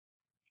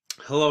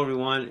Hello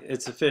everyone,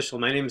 it's official.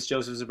 My name is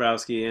Joseph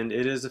Zabrosky and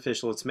it is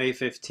official. It's May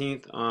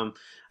 15th.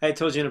 I had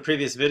told you in a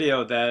previous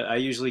video that I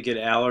usually get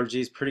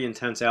allergies, pretty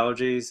intense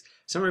allergies,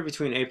 somewhere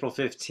between April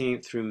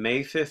 15th through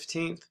May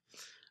 15th.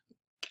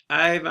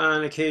 I've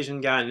on occasion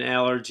gotten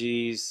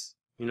allergies,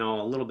 a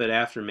little bit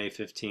after May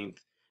 15th,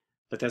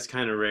 but that's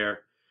kind of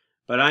rare.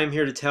 But I'm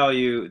here to tell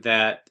you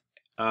that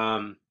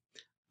um,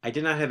 I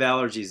did not have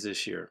allergies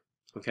this year,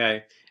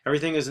 okay?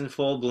 Everything is in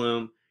full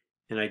bloom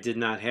and I did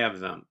not have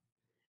them.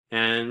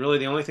 And really,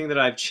 the only thing that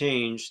I've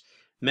changed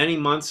many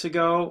months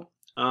ago,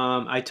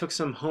 I took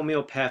some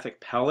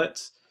homeopathic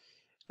pellets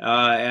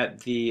at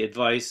the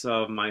advice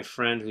of my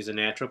friend who's a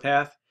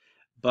naturopath.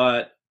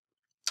 But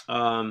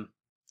um,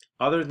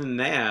 other than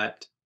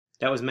that,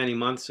 that was many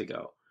months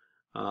ago.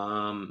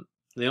 The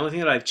only thing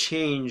that I've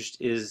changed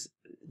is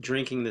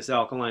drinking this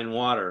alkaline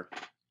water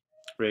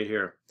right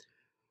here.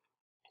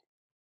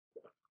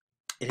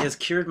 It has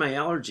cured my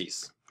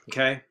allergies.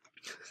 Okay.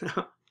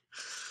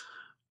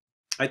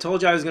 I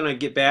told you I was going to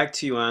get back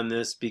to you on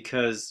this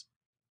because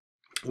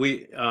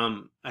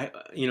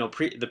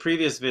the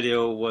previous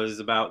video was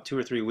about 2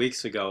 or 3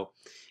 weeks ago,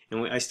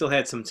 and I still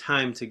had some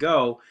time to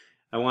go.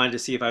 I wanted to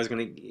see if I was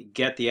going to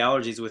get the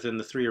allergies within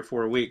the 3 or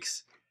 4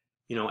 weeks,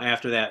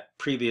 after that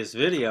previous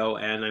video,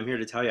 and I'm here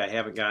to tell you I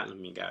haven't gotten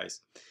them, you guys.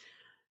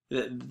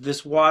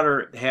 This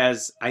water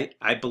has,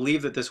 I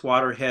believe that this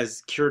water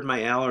has cured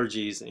my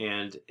allergies,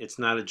 and it's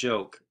not a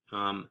joke.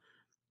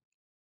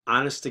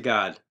 Honest to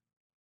God,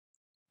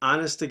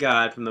 honest to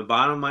God, from the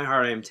bottom of my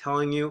heart, I am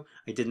telling you,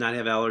 I did not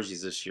have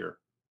allergies this year,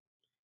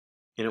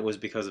 and it was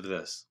because of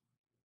this.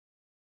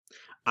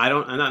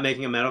 I'm not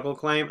making a medical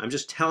claim. I'm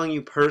just telling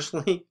you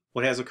personally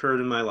what has occurred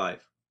in my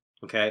life.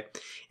 Okay.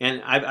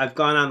 And I've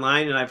gone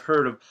online and I've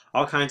heard of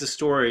all kinds of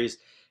stories.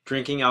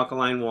 Drinking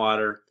alkaline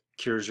water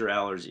cures your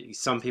allergies.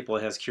 Some people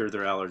it has cured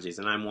their allergies,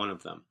 and I'm one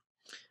of them.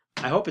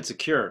 I hope it's a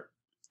cure.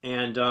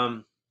 And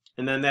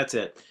then that's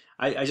it.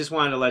 I just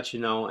wanted to let you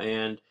know.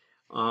 And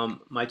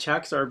my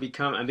checks I'm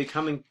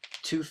becoming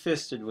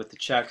two-fisted with the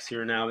checks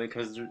here now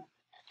because they're,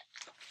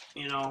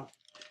 you know,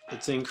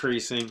 it's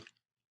increasing.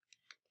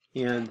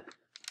 And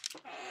I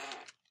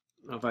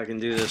don't know if I can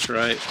do this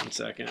right. 1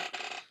 second.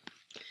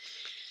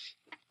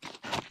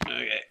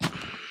 Okay.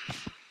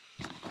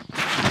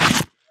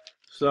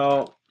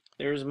 So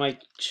there's my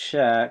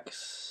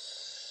checks.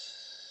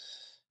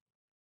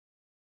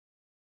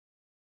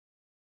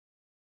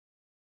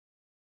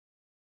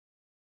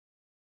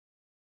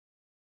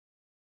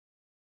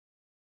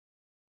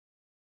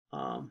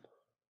 Um,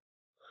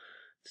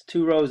 it's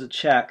 2 rows of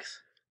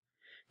checks,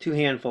 2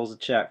 handfuls of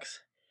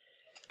checks.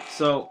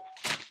 So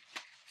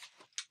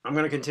I'm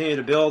going to continue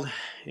to build,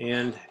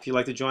 and if you'd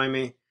like to join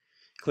me,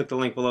 click the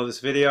link below this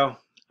video.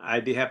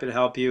 I'd be happy to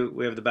help you.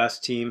 We have the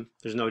best team.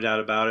 There's no doubt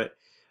about it.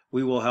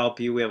 We will help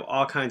you. We have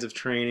all kinds of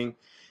training.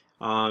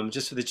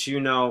 Just so that you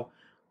know,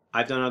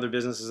 I've done other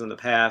businesses in the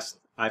past.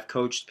 I've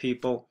coached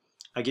people.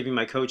 I give you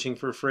my coaching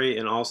for free,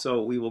 and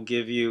also we will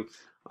give you.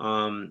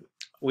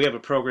 We have a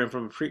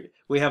program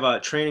we have a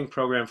training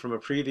program from a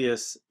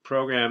previous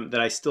program that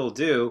I still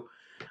do.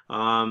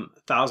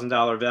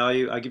 $1,000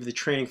 value. I give you the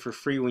training for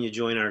free when you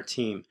join our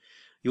team.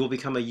 You will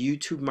become a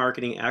YouTube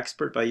marketing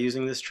expert by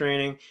using this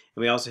training,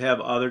 and we also have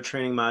other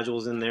training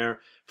modules in there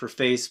for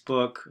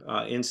Facebook,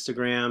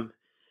 Instagram,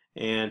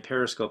 and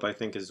Periscope, I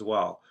think, as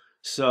well.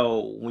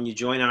 So when you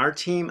join our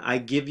team, I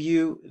give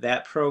you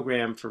that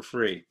program for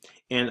free,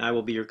 and I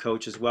will be your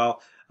coach as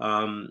well.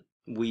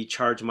 We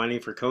charge money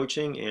for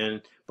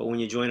coaching, but when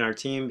you join our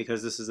team,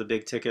 because this is a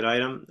big ticket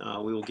item,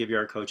 we will give you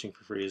our coaching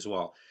for free as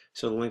well.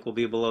 So the link will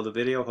be below the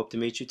video. Hope to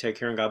meet you. Take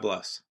care and God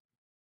bless.